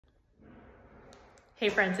Hey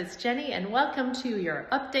friends, it's Jenny and welcome to your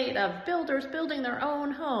update of builders building their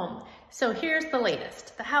own home. So here's the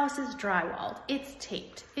latest. The house is drywalled, it's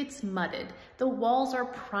taped, it's mudded, the walls are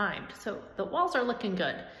primed, so the walls are looking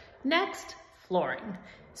good. Next, flooring.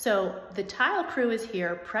 So the tile crew is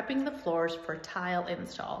here prepping the floors for tile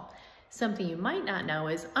install. Something you might not know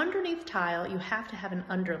is underneath tile, you have to have an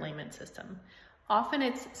underlayment system. Often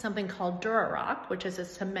it's something called Durarock, which is a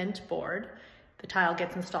cement board the tile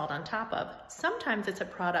gets installed on top of. Sometimes it's a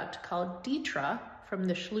product called Ditra from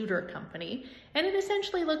the Schluter company, and it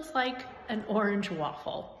essentially looks like an orange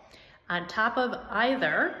waffle. On top of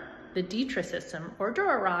either the Ditra system or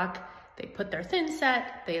Durarock, they put their thin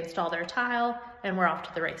set, they install their tile, and we're off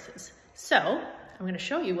to the races. So I'm going to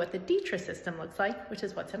show you what the Ditra system looks like, which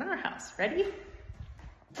is what's in our house. Ready?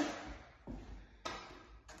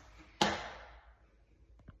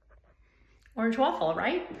 Orange waffle,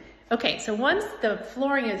 right? Okay, so once the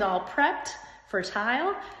flooring is all prepped for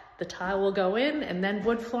tile, the tile will go in and then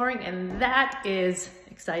wood flooring, and that is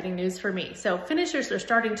exciting news for me. So finishers are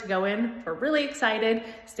starting to go in. We're really excited.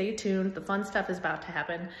 Stay tuned. The fun stuff is about to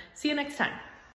happen. See you next time.